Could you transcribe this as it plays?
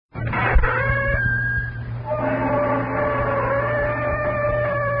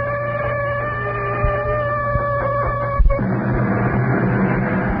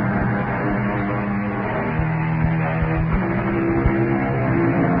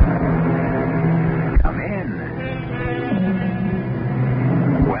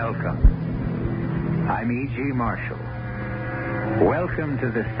Marshall. Welcome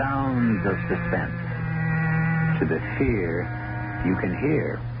to the sounds of suspense, to the fear you can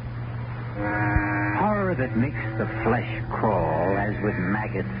hear. Horror that makes the flesh crawl as with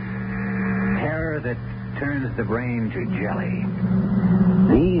maggots. Terror that turns the brain to jelly.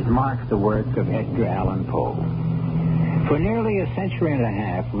 These mark the work of Edgar Allan Poe. For nearly a century and a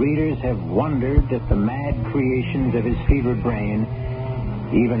half, readers have wondered at the mad creations of his fevered brain,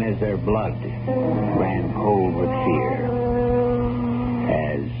 even as their blood ran cold with fear.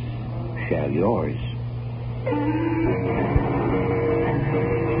 As shall yours.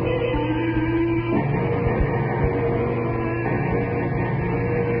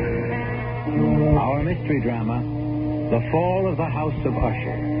 Our mystery drama, The Fall of the House of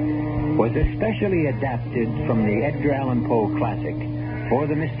Usher, was especially adapted from the Edgar Allan Poe classic for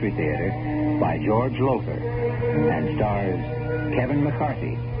the Mystery Theater by George Lothar and stars Kevin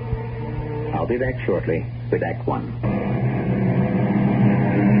McCarthy. I'll be back shortly with Act One.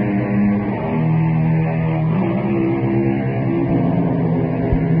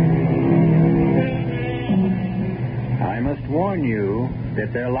 I must warn you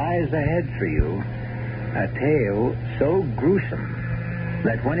that there lies ahead for you a tale so gruesome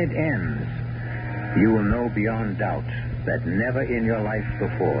that when it ends, you will know beyond doubt that never in your life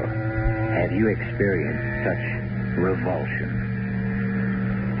before have you experienced such revulsion.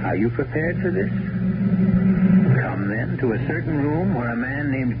 Are you prepared for this? Come then to a certain room where a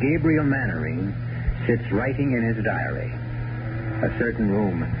man named Gabriel Mannering sits writing in his diary. A certain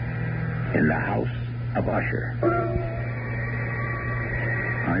room in the house of Usher.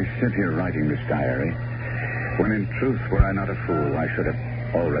 I sit here writing this diary, when in truth, were I not a fool, I should have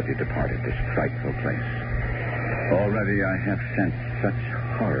already departed this frightful place. Already I have sensed such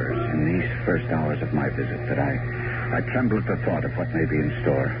horrors in these first hours of my visit that I tremble at the thought of what may be in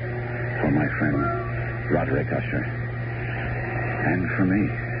store for my friend Roderick Usher. And for me.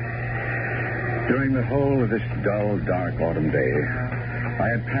 During the whole of this dull, dark autumn day, I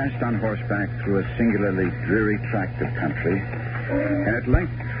had passed on horseback through a singularly dreary tract of country, and at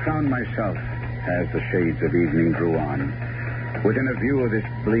length found myself, as the shades of evening drew on, within a view of this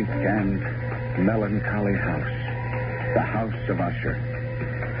bleak and melancholy house, the house of Usher.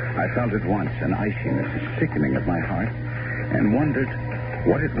 I felt at once an iciness, a sickening of my heart, and wondered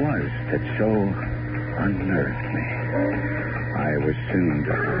what it was that so unnerved me. I was soon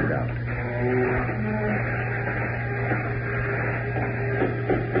to find out.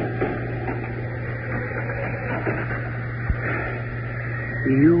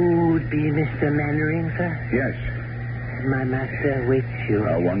 You would be Mr. Mannering, sir? Yes. My master waits you.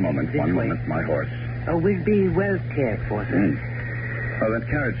 One moment, my horse. We'll be well cared for, sir. Oh, that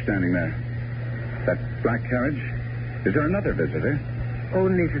carriage standing there. That black carriage? Is there another visitor?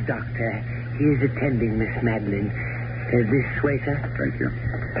 Only the doctor. He is attending Miss Madeline. This way, sir. Thank you.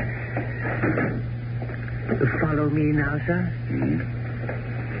 Follow me now, sir. Mm-hmm.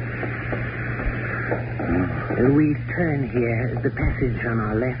 We turn here, the passage on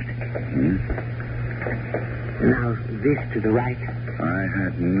our left. Mm-hmm. Now, this to the right. I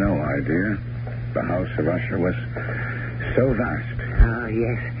had no idea the house of Usher was so vast. Oh,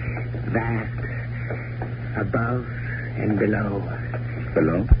 yes. Vast. Above and below.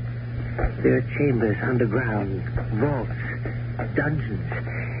 Below? There are chambers underground, vaults, dungeons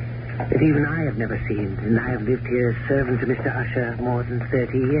that even I have never seen, and I have lived here as servant to Mr. Usher more than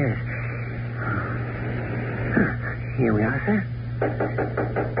 30 years. Here we are, sir.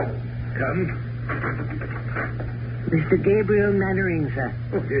 Come. Mr. Gabriel Mannering, sir.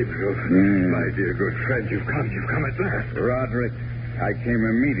 Oh, Gabriel. My dear good friend, you've come at last. Roderick, I came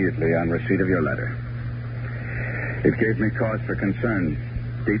immediately on receipt of your letter. It gave me cause for concern,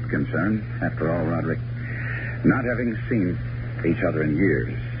 deep concern, after all, Roderick. Not having seen each other in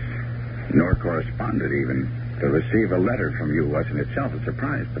years, nor corresponded even, to receive a letter from you was in itself a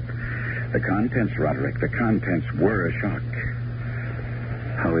surprise, but the contents, Roderick, the contents were a shock.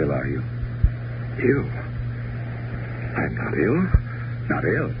 How ill are you? Ill? I'm not ill. Not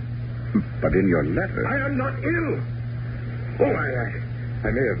ill? But in your letter... I am not ill. Oh, I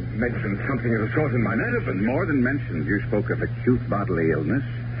may have mentioned something of the sort in my letter, but... More than mentioned, you spoke of acute bodily illness,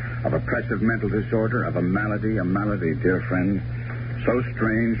 of oppressive mental disorder, of a malady, dear friend, so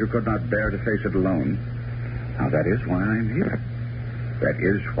strange you could not bear to face it alone. Now, that is why I'm here. That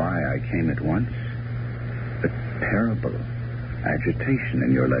is why I came at once. The terrible agitation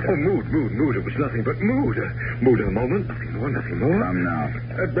in your letter. Oh, mood. It was nothing but mood. Mood of a moment. Nothing more. Come now.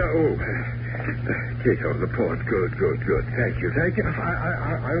 Take out the port. Good. Thank you.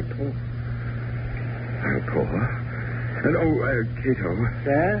 I'll pour. Cato.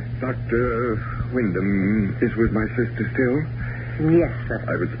 Sir? Dr. Wyndham is with my sister still? Yes, sir.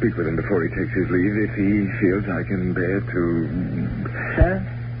 I would speak with him before he takes his leave if he feels I can bear to... Sir?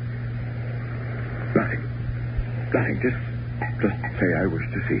 Nothing. Nothing. Just say I wish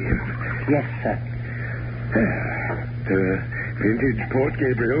to see him. Yes, sir. The vintage Port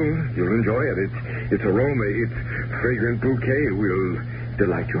Gabriel. You'll enjoy it. Its aroma, its fragrant bouquet will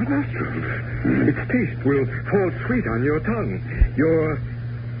delight your nostrils. Its taste will fall sweet on your tongue. Your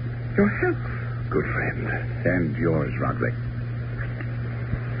health, good friend. And yours, Roderick.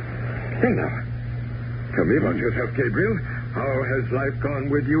 Say now, tell me about yourself, Gabriel. How has life gone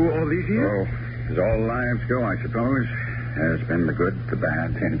with you all these years? Oh, as all lives go, I suppose. Has been the good, the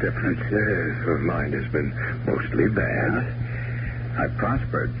bad, the indifferent. Yes, well, mine has been mostly bad. I've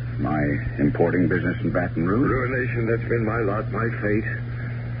prospered. My importing business in Baton Rouge. Ruination, that's been my lot, my fate.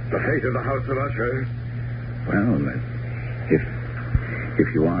 The fate of the House of Usher. Well, if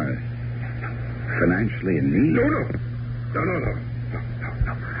you are financially in need... No.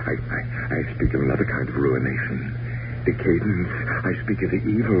 I speak of another kind of ruination. Decadence. I speak of the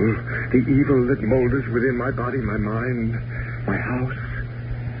evil that molders within my body, my mind, my house.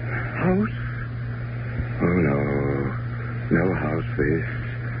 House? Oh, no house this.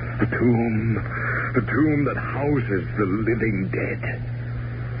 A tomb that houses the living dead.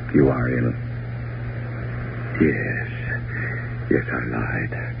 You are ill. Yes, I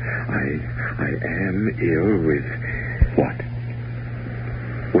lied. I am ill with... What?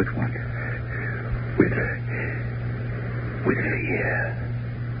 With what? With fear.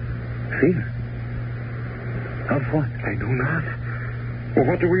 Fear? Of what? I know not. Well,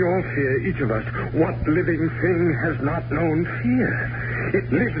 what do we all fear, each of us? What living thing has not known fear?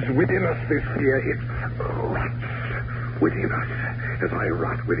 It lives within us, this fear. It rots within us, as I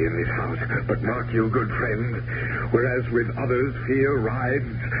rot within this house. But mark you, good friend, whereas with others fear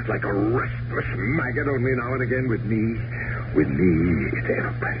rides like a restless maggot only now and again, with me, it's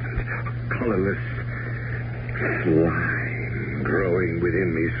ever present, a colorless slime growing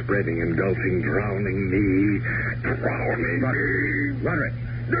within me, spreading, engulfing, drowning me. Roderick.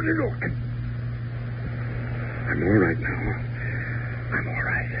 No. I'm all right now. I'm all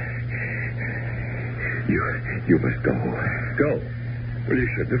right. You must go. Go. Well, you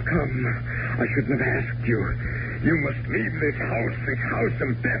shouldn't have come. I shouldn't have asked you. You must leave this house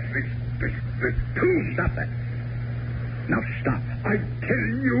of death, this tomb. Stop that. Now stop. I tell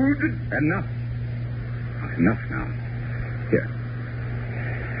you to... Enough. Enough now. Here.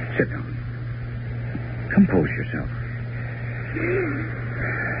 Sit down. Compose yourself.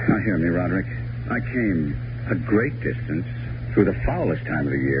 Now hear me, Roderick. I came a great distance through the foulest time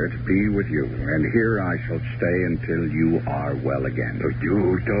of the year to be with you, and here I shall stay until you are well again.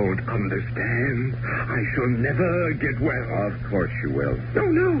 You don't understand. I shall never get well. Of course you will.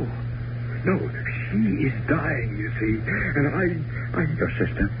 No. She is dying, you see, and I... Your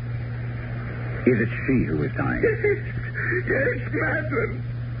sister? Is it she who is dying? Yes, Madeline.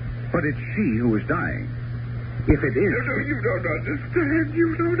 But it's she who is dying. If it is... No, you don't understand.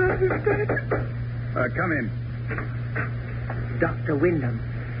 You don't understand. Come in. Dr. Wyndham.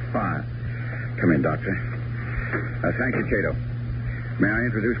 Come in, Doctor. Thank you, Cato. May I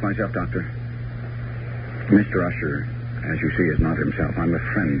introduce myself, Doctor? Mr. Usher, as you see, is not himself. I'm a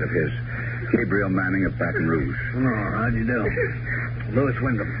friend of his. Gabriel Manning of Baton Rouge. Oh, how do you do? Louis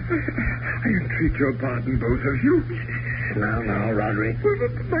Wyndham. I entreat your pardon, both of you. Now, Roderick.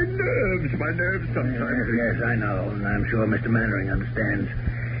 My nerves sometimes. Yes, I know, and I'm sure Mr. Mannering understands.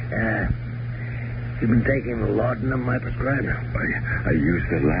 You've been taking the laudanum I prescribed? I used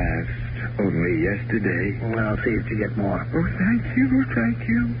the last only yesterday. Well, I'll see if you get more. Oh, thank you.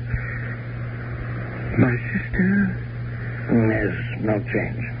 My sister? There's no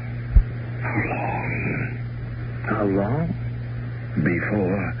change. How long?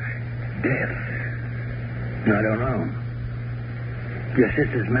 Before death. I don't know. Your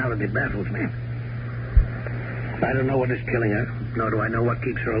sister's malady baffles me. I don't know what is killing her, nor do I know what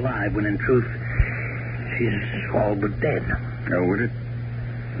keeps her alive, when in truth, she's all but dead. Oh, would it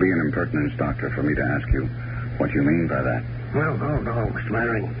be an impertinence, Doctor, for me to ask you what you mean by that? Well, no, Mr.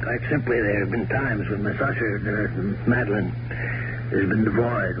 Mannering. Quite simply, there have been times when Miss Usher, Madeline, has been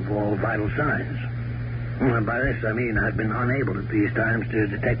devoid of all vital signs. Well, by this, I mean I've been unable at these times to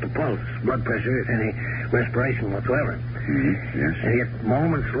detect the pulse, blood pressure, any respiration whatsoever. Mm-hmm. Yes. And yet,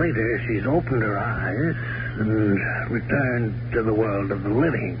 moments later, she's opened her eyes and returned to the world of the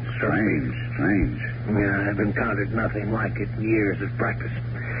living. Strange. Yeah, I've encountered nothing like it in years of practice.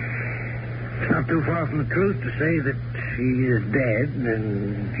 It's not too far from the truth to say that she is dead,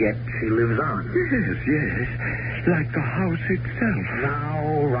 and yet she lives on. Yes. Like the house itself.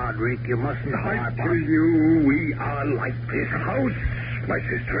 Now, Roderick, you mustn't I harp tell on... you, we are like this house. My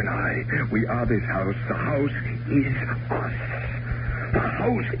sister and I. We are this house. The house is us. The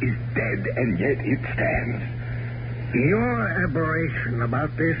house is dead, and yet it stands. Your aberration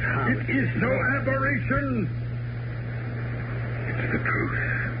about this house... It is no aberration. It's the truth.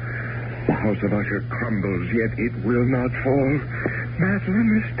 The house of Usher crumbles, yet it will not fall.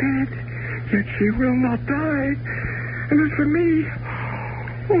 Madeline is dead, yet she will not die. And as for me,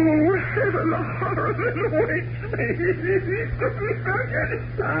 oh, heaven, the horror that awaits me.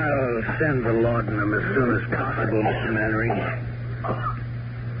 I'll send the laudanum as soon as possible, Mr. Mannering.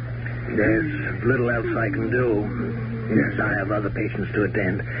 There's little else I can do. Yes, I have other patients to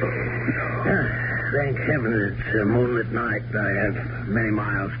attend. Thank heaven it's a moonlit night. I have many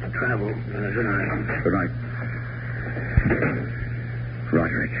miles to travel. Good night. Good night.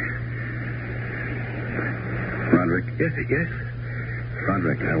 Roderick. Roderick. Yes.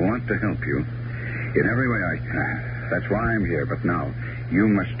 Roderick, I want to help you in every way I can. That's why I'm here. But now, you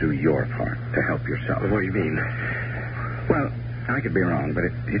must do your part to help yourself. What do you mean? Well, I could be wrong, but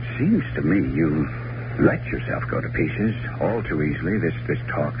it seems to me you let yourself go to pieces all too easily. This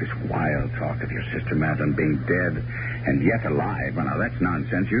talk, this wild talk of your sister Madeline being dead and yet alive. Well, now, that's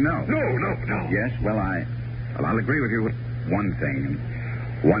nonsense, you know. No. Yes, well, I'll agree with you with one thing, and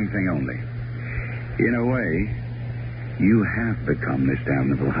one thing only. In a way, you have become this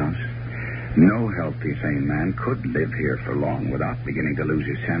damnable house. No healthy, sane man could live here for long without beginning to lose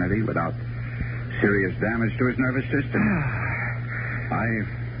his sanity, without serious damage to his nervous system. I've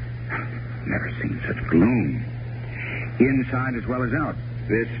never seen such gloom. Inside as well as out.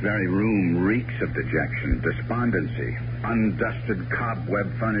 This very room reeks of dejection, despondency, undusted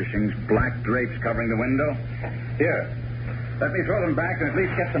cobweb furnishings, black drapes covering the window. Here, let me throw them back and at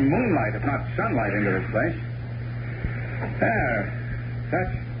least get some moonlight, if not sunlight, into this place. There.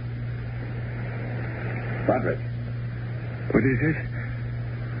 That's... Roderick. What is it?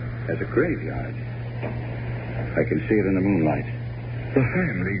 There's a graveyard. I can see it in the moonlight. The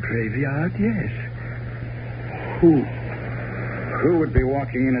family graveyard, yes. Who would be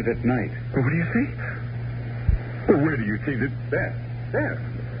walking in it at night? What do you say? Well, where do you see that? There.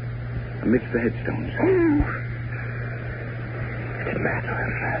 Amidst the headstones.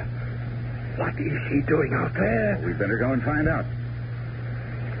 Madeline. What is she doing out there? We'd better go and find out.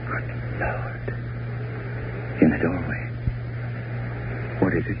 Good Lord. In the doorway.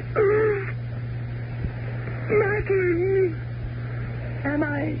 What is it? Madeline! Am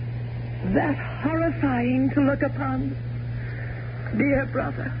I that horrifying to look upon? Dear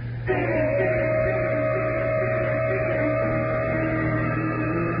brother.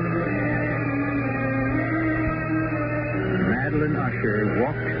 Madeline Usher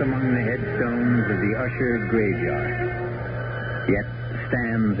walks among the headstones of the Usher graveyard, yet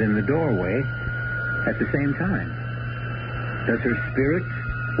stands in the doorway at the same time. Does her spirit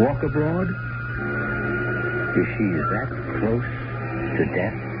walk abroad? Is she that close to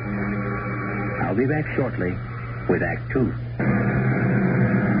death? I'll be back shortly with Act 2.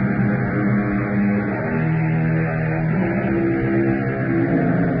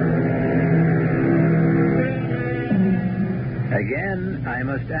 Again, I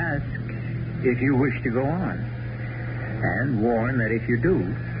must ask if you wish to go on, and warn that if you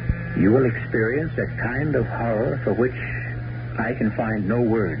do, you will experience a kind of horror for which I can find no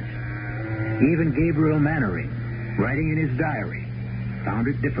words. Even Gabriel Mannering, writing in his diary, found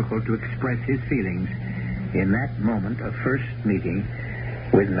it difficult to express his feelings in that moment of first meeting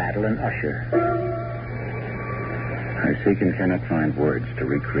with Madeline Usher. I seek and cannot find words to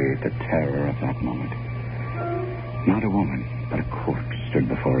recreate the terror of that moment. Not a woman, but a corpse stood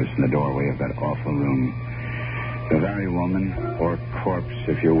before us in the doorway of that awful room. The very woman, or corpse,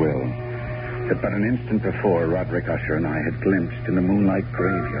 if you will, that but an instant before Roderick Usher and I had glimpsed in the moonlight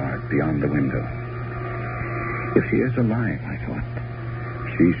graveyard beyond the window. If she is alive, I thought,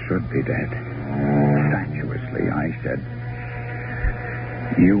 she should be dead. Fatuously, I said,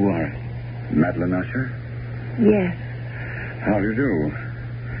 "You are Madeline Usher?" Yes, How do you do?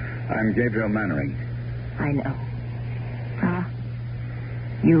 I'm Gabriel Mannering. I know.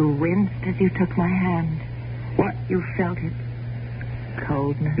 You winced as you took my hand. What? You felt it.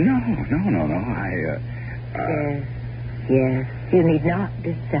 Coldness. No. Yes. You need not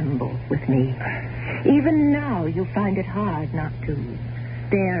dissemble with me. Even now, you find it hard not to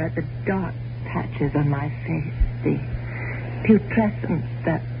stare at the dark patches on my face, the putrescence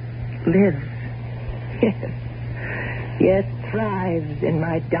that lives. Yes, thrives in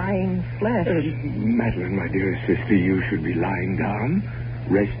my dying flesh. Madeline, my dearest sister, you should be lying down,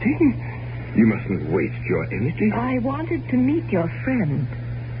 resting. You mustn't waste your energy. I wanted to meet your friend.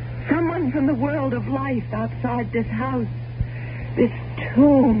 Someone from the world of life outside this house. This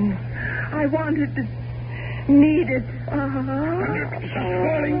tomb. I wanted to meet it.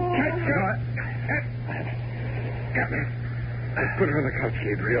 Falling catch. Put her on the couch,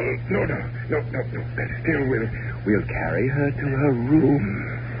 Gabriel. No. Better still, we'll carry her to her room.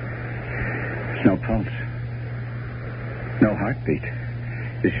 There's no pulse. No heartbeat.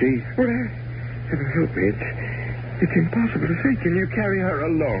 Is she? Well, heaven help me. It's impossible to say. Can you carry her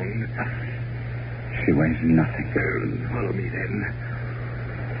alone? She weighs nothing. Follow me, then.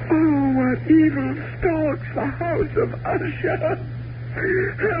 Oh, what evil stalks the house of Usher.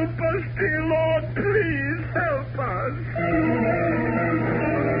 Help us, dear Lord. Please help us.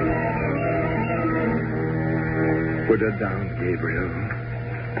 Put her down, Gabriel.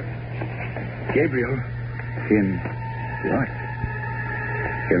 Gabriel. In what?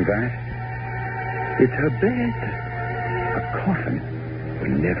 In that? It's her bed. A coffin. But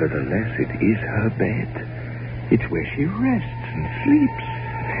nevertheless, it is her bed. It's where she rests and sleeps.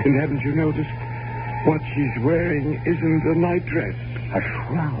 And haven't you noticed? What she's wearing isn't a nightdress. A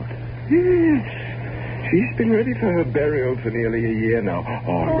shroud. Yes. She's been ready for her burial for nearly a year now.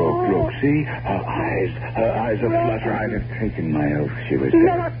 Oh, look. See? Her eyes are fluttering. I'd have taken my oath she was dead.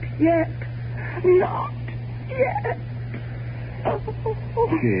 Not yet. Not yet.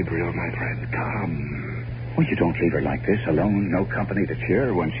 Gabriel, my friend, come. Well, you don't leave her like this, alone, no company to cheer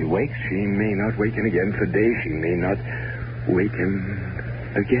her when she wakes. She may not waken again for days. She may not waken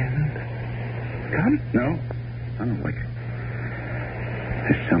again. Come? No, I don't wake.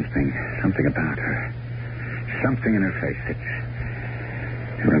 There's something about her. Something in her face.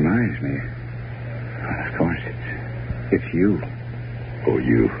 It reminds me. Well, of course, it's you. Oh,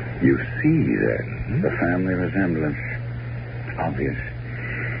 you see, then? The family resemblance. Obvious.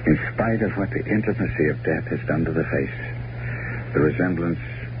 In spite of what the intimacy of death has done to the face, the resemblance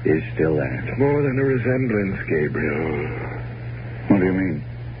is still there. It's more than a resemblance, Gabriel. What do you mean?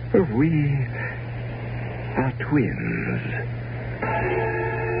 Well, we are twins.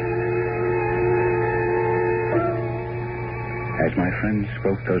 As my friend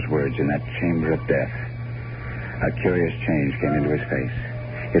spoke those words in that chamber of death, a curious change came into his face.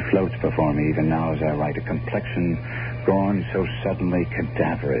 It floats before me even now as I write, a complexion gone so suddenly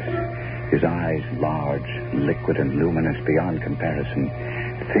cadaverous. His eyes large, liquid, and luminous beyond comparison.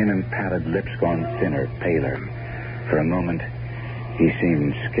 Thin and pallid lips gone thinner, paler. For a moment, he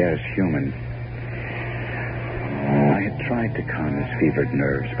seemed scarce human. I had tried to calm his fevered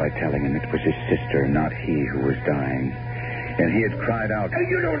nerves by telling him it was his sister, not he, who was dying. And he had cried out,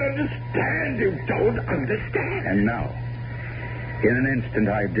 You don't understand. You don't understand. And now, in an instant,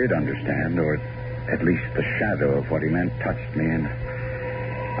 I did understand, or at least the shadow of what he meant touched me, and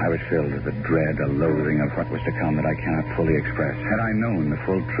I was filled with a dread, a loathing of what was to come that I cannot fully express. Had I known the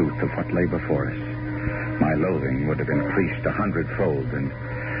full truth of what lay before us, my loathing would have increased 100-fold, and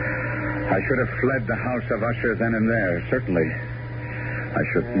I should have fled the house of Usher then and there. Certainly, I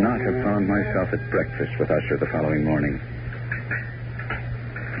should not have found myself at breakfast with Usher the following morning.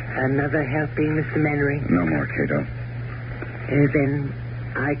 Another helping, Mr. Mannering? No more, Cato. Then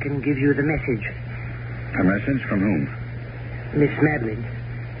I can give you the message. A message from whom? Miss Madeline.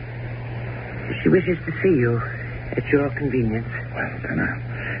 She wishes to see you at your convenience. Well, then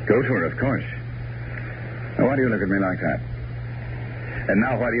I'll go to her, of course. Now, why do you look at me like that? And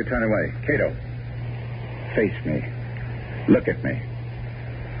now, why do you turn away? Cato, face me. Look at me.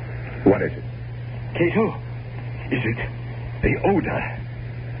 What is it? Cato, is it the odor?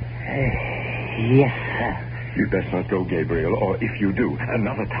 Yes, sir. You'd best not go, Gabriel, or if you do,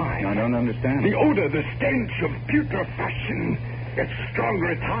 another time. I don't understand. The odor, the stench of putrefaction, gets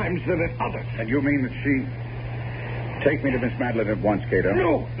stronger at times than at others. And you mean that she... Take me to Miss Madeline at once, Cato.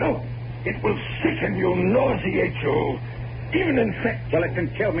 No. It will sicken you, nauseate you, even infect. Well, it can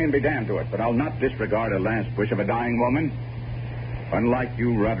kill me and be damned to it, but I'll not disregard a last wish of a dying woman. Unlike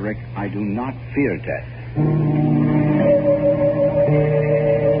you, Roderick, I do not fear death.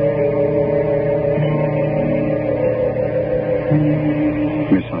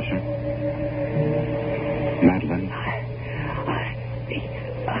 Miss Usher. Madeline.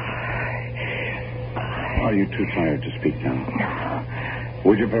 Are you too tired to speak now? No.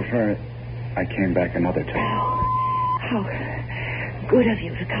 Would you prefer I came back another time? How good of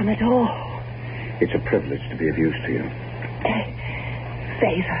you to come at all. It's a privilege to be of use to you.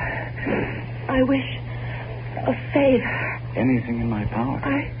 Favor. I wish a favor. Anything in my power.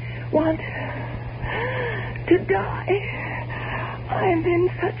 I want to die. I'm in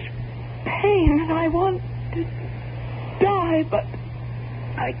such pain and I want to die, but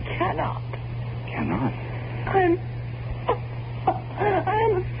I cannot. Cannot. I'm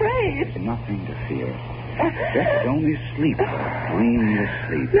afraid. There's nothing to fear. Death is only sleep. Dreamless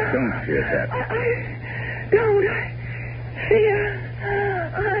sleep. Don't fear death. I don't. Fear.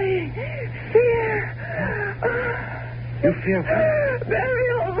 You fear what?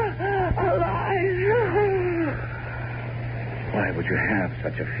 Burial alive. Why would you have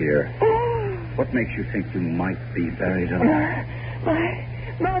such a fear? What makes you think you might be buried alive? My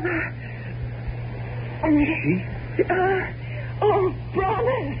mother. She?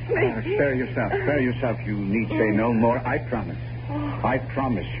 Promise me. Spare yourself. Spare yourself. You need say no more. I promise. I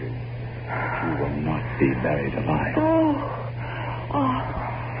promise you. You will not be buried alive.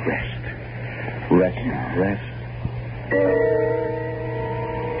 Rest. Rest now. Rest.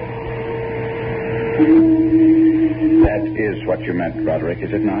 That is what you meant, Roderick,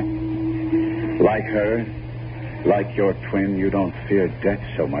 is it not? Like her, like your twin, you don't fear death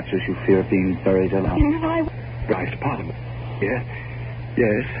so much as you fear being buried alive. Right, part of it. Yeah.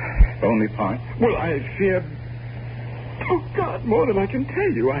 Yes. Only part? Well, I fear... Oh, God, more than I can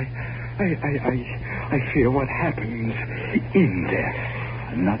tell you. I fear what happens in death.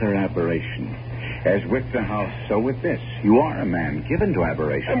 Another aberration. As with the house, so with this. You are a man given to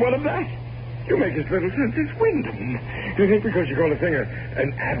aberration. And what of that? You make as little sense as Wyndham. You think because you call a thing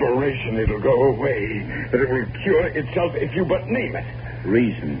an aberration, it'll go away, that it will cure itself if you but name it.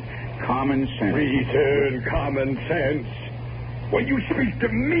 Reason. Common sense. Reason, common sense. When you speak to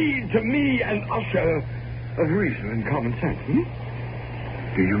me, an Usher of reason and common sense,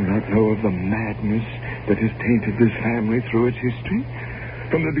 Do you not know of the madness that has tainted this family through its history?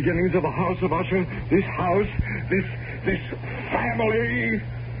 From the beginnings of the house of Usher, this house, this family,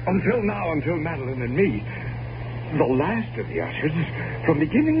 until now, until Madeline and me, the last of the Ushers, from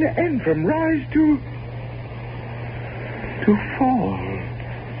beginning to end, from rise to fall.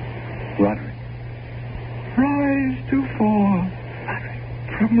 Roderick. Rise to fall.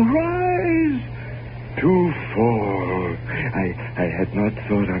 From rise to fall. I had not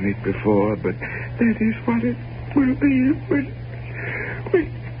thought on it before, but that is what it will be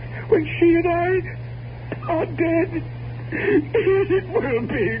when she and I are dead. It will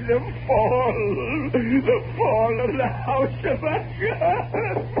be the fall of the house of Usher.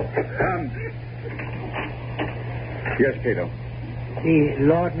 Yes, Cato. The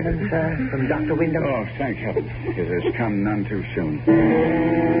laudanum, sir, from Dr. Wyndham. Oh, thank heaven. It has come none too soon.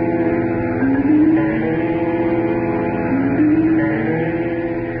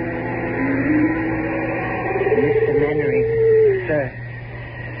 Mr. Mannering, sir.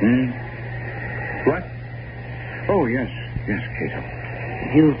 What? Oh, yes, Cato.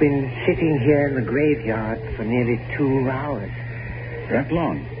 You've been sitting here in the graveyard for nearly 2 hours. That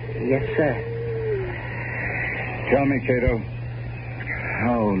long? Yes, sir. Tell me, Cato,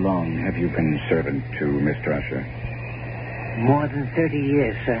 how long have you been servant to Mr. Usher? More than 30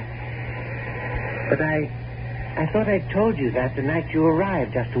 years, sir. But I thought I told you that the night you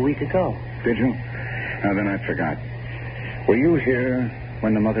arrived just a week ago. Did you? Now, then I forgot. Were you here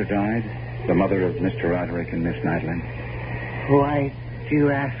when the mother died? The mother of Mr. Roderick and Miss Madeline? Why do you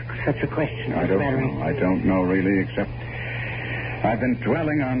ask such a question, I Mr. don't Mannering? know. I don't know, really, except I've been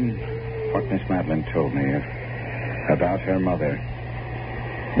dwelling on what Miss Madeline told me about her mother.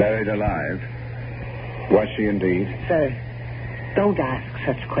 Buried alive. Was she indeed? Sir, don't ask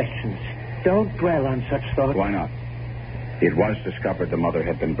such questions. Don't dwell on such thoughts. Why not? It was discovered the mother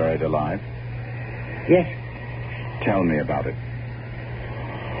had been buried alive. Yes. Tell me about it.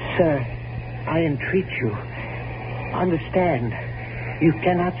 Sir, I entreat you. Understand. You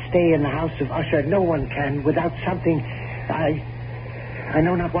cannot stay in the house of Usher. No one can without something. I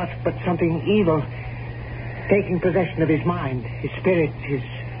know not what, but something evil taking possession of his mind, his spirit, his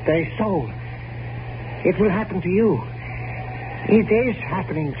very soul. It will happen to you. It is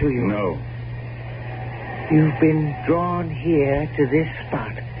happening to you. No. You've been drawn here to this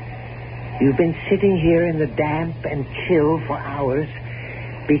spot. You've been sitting here in the damp and chill for hours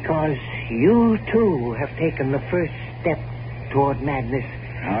because you, too, have taken the first step toward madness.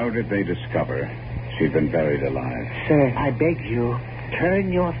 How did they discover she'd been buried alive? Sir, I beg you,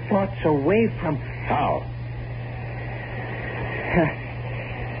 turn your thoughts away from... How?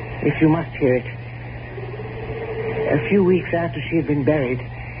 If you must hear it. A few weeks after she had been buried,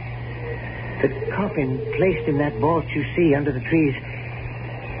 the coffin placed in that vault you see under the trees,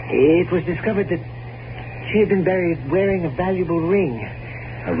 it was discovered that she had been buried wearing a valuable ring.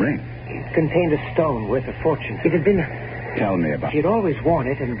 A ring? It contained a stone worth a fortune. It had been... Tell me about She had always worn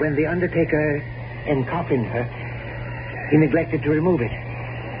it, and when the undertaker encoffined her, He neglected to remove it.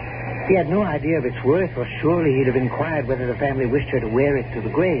 He had no idea of its worth, or surely he'd have inquired whether the family wished her to wear it to the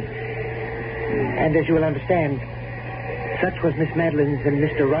grave. And as you will understand, such was Miss Madeline's and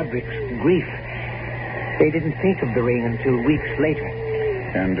Mr. Roderick's grief. They didn't think of the ring until weeks later.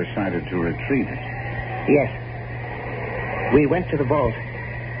 And decided to retrieve it. Yes. We went to the vault,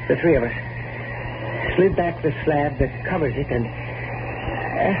 the three of us, slid back the slab that covers it, and...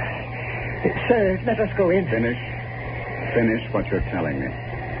 sir, let us go in. Finish what you're telling me.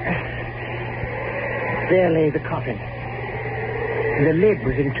 There lay the coffin. The lid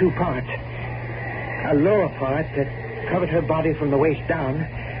was in two parts. A lower part that covered her body from the waist down,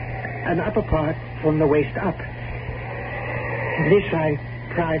 an upper part from the waist up. This I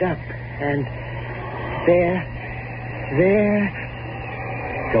pried up, and there...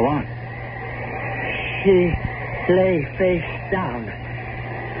 Go on. She lay face down.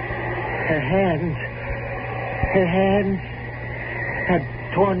 Her hands had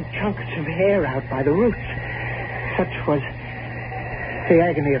torn chunks of hair out by the roots. Such was the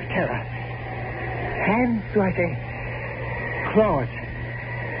agony of terror. Hands, do I say? Claws.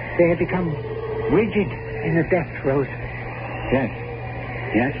 They had become rigid in the death throes.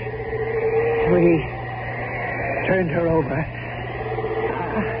 Yes. We turned her over.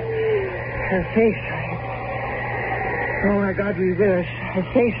 Her face, oh, my God, reverse. Her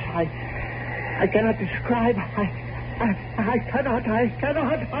face, I cannot describe. I cannot.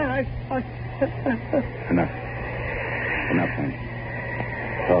 Enough, honey.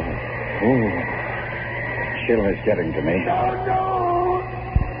 Oh, chill is getting to me. No!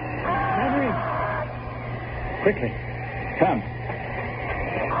 Henry! Quickly. Come.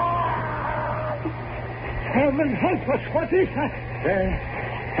 Heaven help us. What is that? They're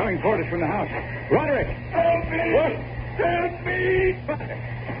coming toward us from the house. Roderick! Help me! What? Help me!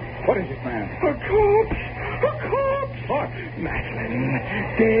 What is it, man? A corpse! What? Madeline,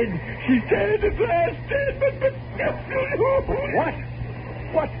 dead. She's dead at last. Dead, but... What?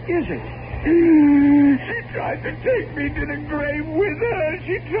 What is it? She tried to take me to the grave with her.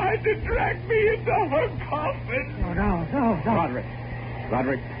 She tried to drag me into her coffin. No.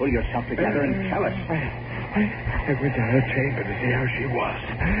 Roderick, pull yourself together and tell us. I went to her chamber to see how she was.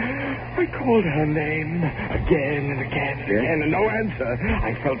 I called her name again and again and again, and no answer.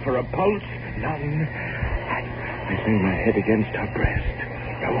 I felt for a pulse, none. I lay my head against her breast,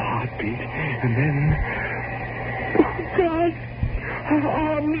 no heartbeat, and then... Oh, God! Her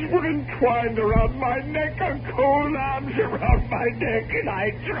arms were entwined around my neck, her cold arms around my neck, and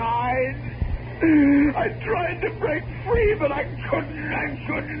I tried to break free, but I couldn't.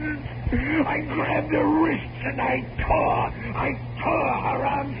 I grabbed her wrists and I tore her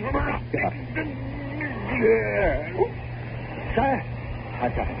arms from her neck. Sir?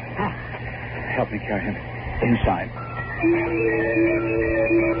 I've got him. Help me carry him inside.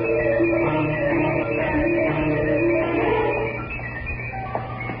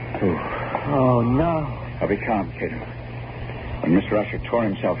 Oh, no. I'll be calm, Cato. When Mr. Usher tore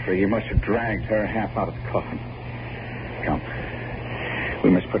himself free, he must have dragged her half out of the coffin. Come. We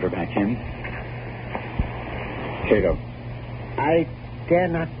must put her back in. Cato. I dare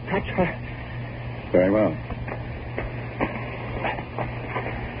not touch her. Very well.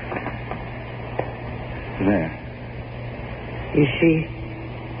 There. Is she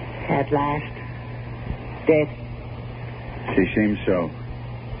at last dead? She seems so.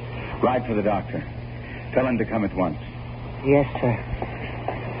 Ride for the doctor. Tell him to come at once. Yes, sir.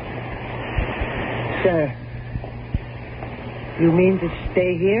 Sir, you mean to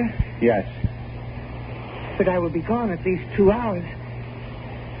stay here? Yes. But I will be gone at least 2 hours.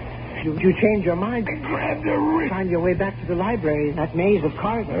 You change your mind. I grabbed her wrist. Find your way back to the library in that maze of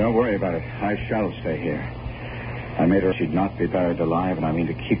corridors. Don't worry about it. I shall stay here. I made her she'd not be buried alive, and I mean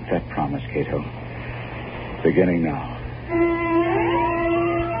to keep that promise, Cato. Beginning now.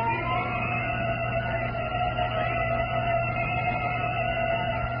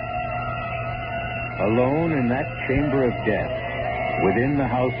 Alone in that chamber of death, within the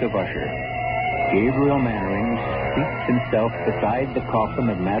house of Usher, Gabriel Mannering seats himself beside the coffin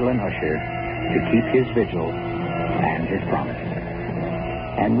of Madeline Usher to keep his vigil and his promise,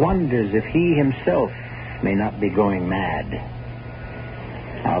 and wonders if he himself may not be going mad.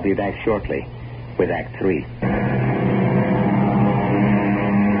 I'll be back shortly with Act 3.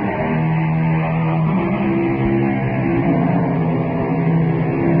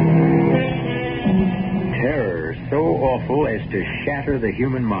 Terror so awful as to shatter the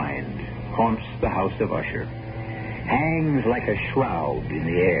human mind haunts the house of Usher, hangs like a shroud in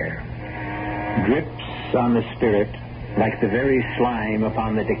the air, drips on the spirit like the very slime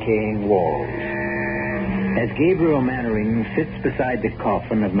upon the decaying walls. As Gabriel Mannering sits beside the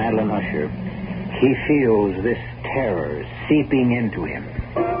coffin of Madeline Usher, he feels this terror seeping into him.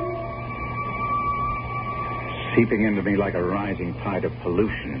 Seeping into me like a rising tide of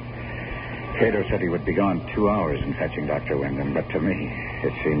pollution. Cato said he would be gone 2 hours in fetching Dr. Wyndham, but to me,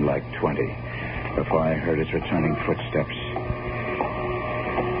 it seemed like 20 before I heard his returning footsteps.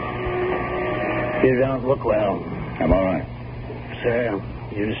 You don't look well. I'm all right. Sir,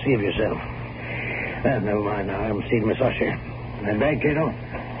 you deceive yourself. Never mind now. I'm seeing Miss Usher. That bag, Cato?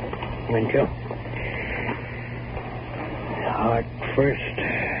 Thank you. Heart first.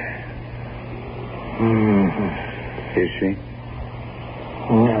 Is she?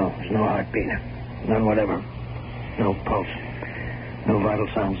 No, there's no heartbeat. None whatever. No pulse. No vital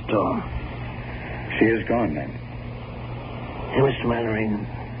signs at all. She is gone, then? Hey, Mr. Mannering,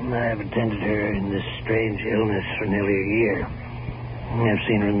 I have attended her in this strange illness for nearly a year. I've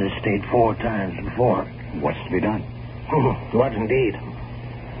seen her in this state 4 times before. What's to be done? What indeed?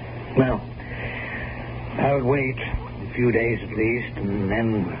 Well, I would wait a few days at least, and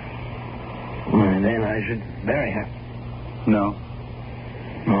then I should bury her. No.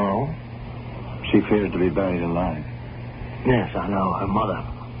 No? She fears to be buried alive. Yes, I know. Her mother.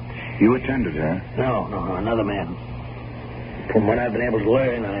 You attended her? No, another man. From what I've been able to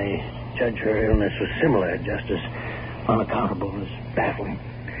learn, I judge her illness was similar, just as unaccountable as baffling.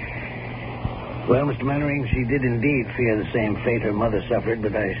 Well, Mr. Mannering, she did indeed fear the same fate her mother suffered,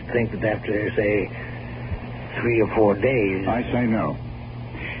 but I think that after, say, 3 or 4 days... I say no.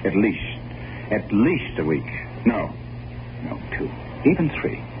 At least a week. No, 2, even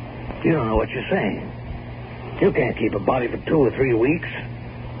 3. You don't know what you're saying. You can't keep a body for 2 or 3 weeks,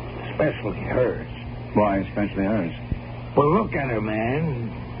 especially hers. Why, especially hers? Well, look at her,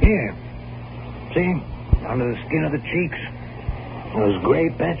 man. Here. See? Under the skin of the cheeks. Those gray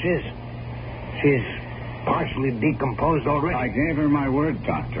patches. She's partially decomposed already. I gave her my word,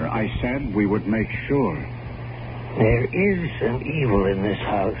 Doctor. I said we would make sure. There is an evil in this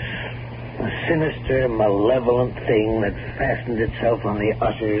house. A sinister, malevolent thing that fastened itself on the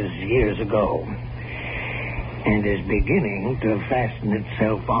Ushers years ago. And is beginning to fasten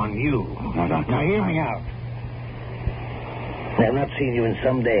itself on you. Now, Doctor. Now, hear me out. I have not seen you in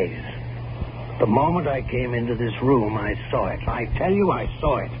some days. The moment I came into this room, I saw it. I tell you, I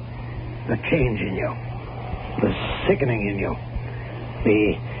saw it. The change in you. The sickening in you.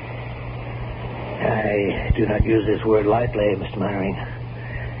 I do not use this word lightly, Mr. Mannering.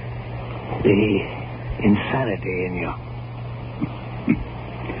 The insanity in you.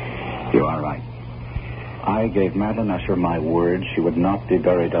 You are right. I gave Madeline Usher my word she would not be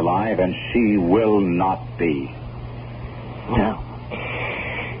buried alive, and she will not be. Now,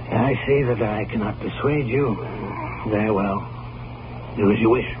 I see that I cannot persuade you. Very well. Do as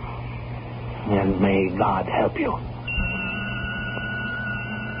you wish. And may God help you.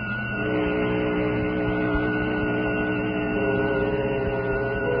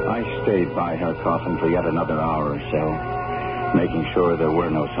 I stayed by her coffin for yet another hour or so, making sure there were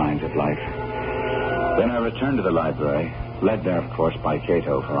no signs of life. Then I returned to the library, led there, of course, by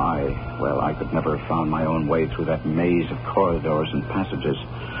Cato, for I could never have found my own way through that maze of corridors and passages.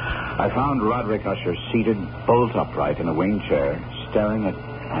 I found Roderick Usher seated bolt upright in a wing chair, staring at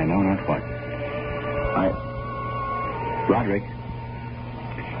I know not what.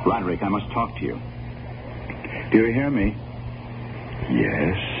 Roderick, I must talk to you. Do you hear me?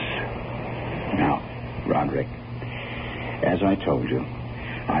 Yes. Now, Roderick, as I told you,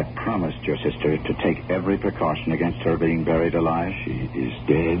 I promised your sister to take every precaution against her being buried alive. She is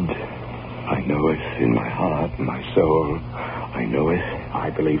dead. I know it in my heart, my soul. I know it. I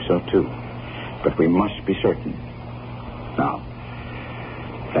believe so, too. But we must be certain. Now,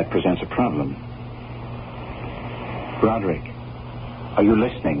 that presents a problem. Roderick, are you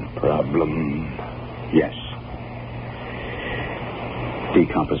listening? Problem? Yes.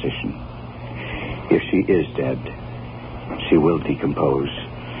 Decomposition. If she is dead, she will decompose.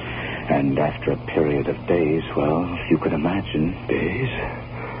 And after a period of days, well, you can imagine. Days?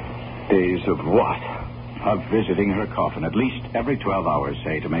 Days of what? Of visiting her coffin at least every 12 hours,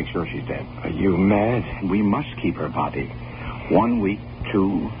 say, to make sure she's dead. Are you mad? We must keep her body. 1 week,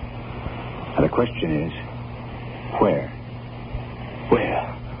 2. And the question is, where? Where?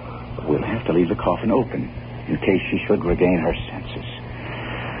 We'll have to leave the coffin open in case she should regain her senses.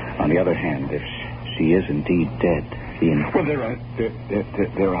 On the other hand, if she is indeed dead, Well,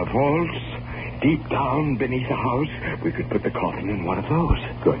 there are vaults deep down beneath the house. We could put the coffin in one of those.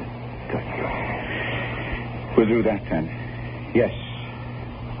 Good. We'll do that then. Yes.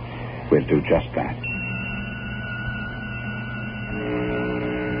 We'll do just that.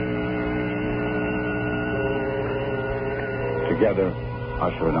 Together,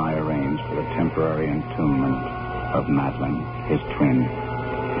 Usher and I arranged for the temporary entombment of Madeline, his twin.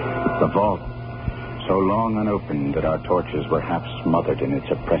 The vault, so long unopened that our torches were half smothered in its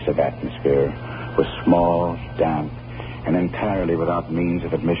oppressive atmosphere, was small, damp, and entirely without means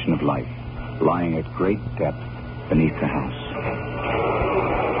of admission of light, lying at great depth beneath the house.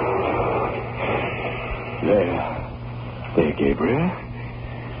 There, Gabriel.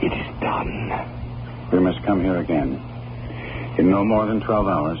 It is done. We must come here again. In no more than 12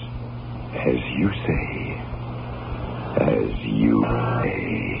 hours. As you say. As you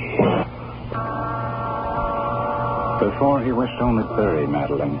say. Before he wished only to bury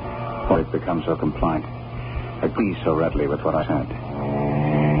Madeline, for it become so compliant, agree so readily with what I said.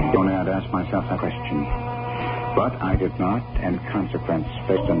 Only I'd ask myself that question. But I did not, and consequence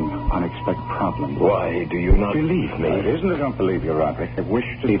faced an unexpected problem. Why do you not believe me? It isn't that I don't believe you, Roderick. I wish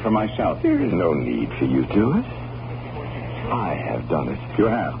to see for myself. There is no need for you to do it. I have done it. You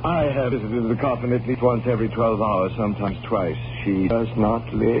have? I have visited the coffin at least once every 12 hours, sometimes twice. She does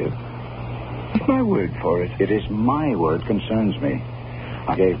not live. Take my word for it. It is my word concerns me.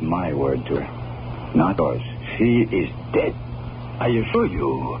 I gave my word to her, not yours. She is dead. I assure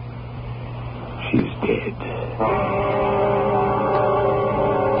you, she's dead.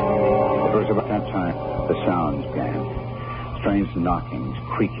 It was about that time the sounds began. Strange knockings,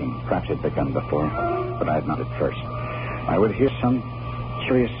 creaking. Perhaps it had begun before, but I had not at first. I would hear some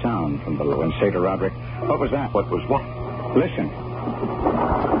curious sound from below and say to Roderick, "What was that?" What was what? Listen.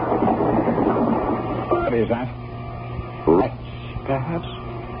 What is that? Rats, perhaps?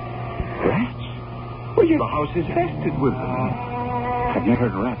 Rats? Well, the house is infested with them. I've never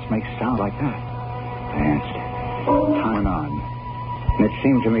heard rats make sound like that. I answered. Time went on. And it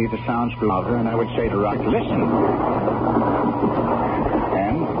seemed to me the sounds grew louder, and I would say to Roderick, "Listen."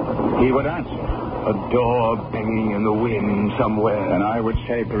 And he would answer. A door banging in the wind somewhere. And I would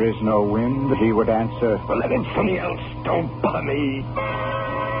say, "There is no wind." He would answer, "Well, then it's something else. Don't bother me."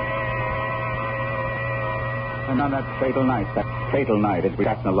 And on that fatal night, as we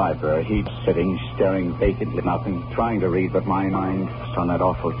sat in the library, he was sitting, staring vacantly at nothing, trying to read, but my mind was on that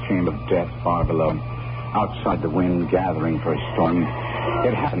awful chamber of death far below, outside the wind gathering for a storm.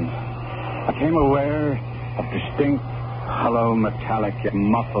 It happened. I became aware of distinct, hollow, metallic, yet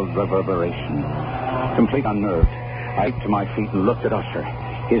muffled reverberation. Complete unnerved, I leaped to my feet and looked at Usher.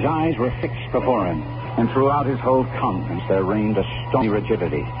 His eyes were fixed before him, and throughout his whole countenance there reigned a stony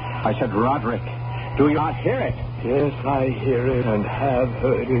rigidity. I said, "Roderick, do you not hear it?" Yes, I hear it and have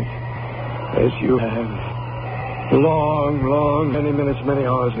heard it. As you have. Long, many minutes, many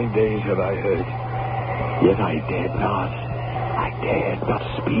hours, many days have I heard. Yet I dared not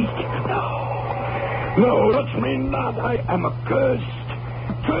speak. No, touch me not. I am accursed.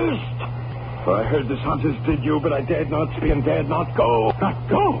 For I heard the sounds as did you, but I dared not speak and dared not go. Not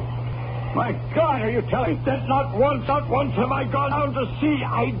go? My God, are you telling me? That not once have I gone down to see.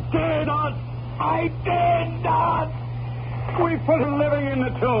 I dare not. We put him living in the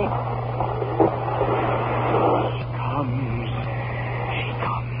tomb. She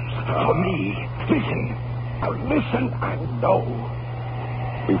comes. For me. Listen. Now listen and know.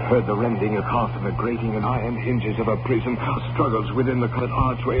 We've heard the rending of half and the grating and iron hinges of a prison, struggles within the cut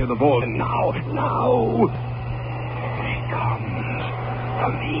archway of the vault. And now, she comes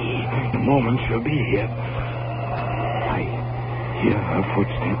for me. In a moment she'll be here. I hear her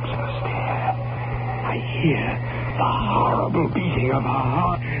footsteps on the stair. I hear the horrible beating of her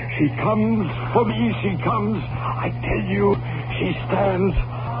heart. She comes for me, she comes. I tell you, she stands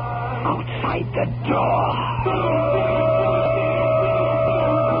outside the door.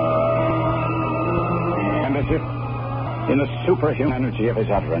 As if in the superhuman energy of his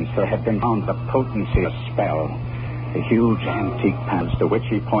utterance there had been found the potency of spell. The huge antique panels to which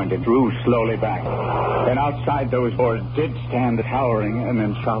he pointed drew slowly back. And outside those doors did stand the towering and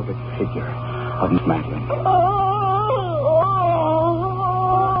enshrouded figure of Madeline.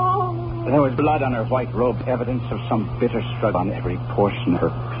 There was blood on her white robe, evidence of some bitter struggle on every portion of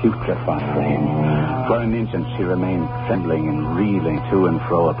her putrefied frame. For an instant she remained trembling and reeling to and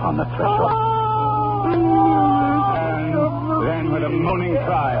fro upon the threshold. Then, with a moaning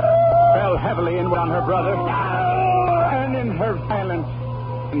cry, fell heavily inward on her brother, and in her violent,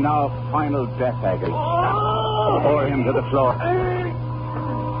 now final death agony, bore him to the floor. A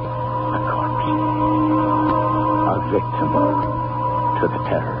corpse. A victim to the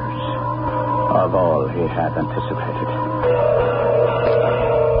terrors of all he had anticipated.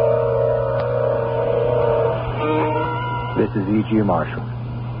 This is E.G. Marshall.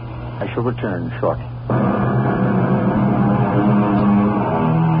 I shall return shortly.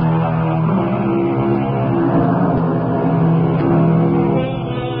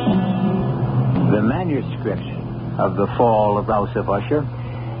 manuscript of The Fall of the House of Usher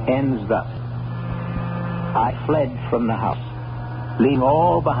ends thus. I fled from the house, leaving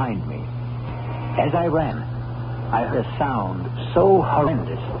all behind me. As I ran, I heard a sound so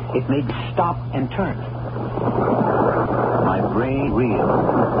horrendous it made me stop and turn. My brain reeled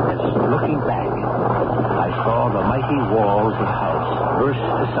as, looking back, I saw the mighty walls of the house burst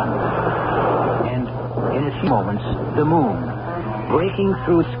asunder. And in a few moments, the moon, breaking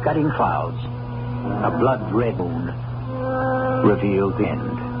through scudding clouds, a blood-red moon, revealed the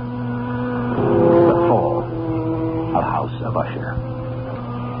end. The fall of House of Usher.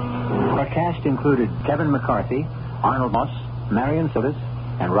 Our cast included Kevin McCarthy, Arnold Moss, Marion Sotis,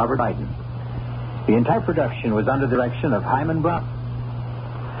 and Robert Biden. The entire production was under the direction of Hyman Brown.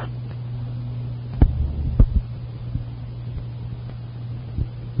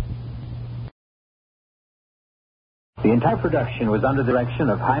 The entire production was under the direction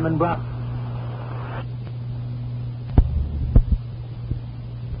of Hyman Brown.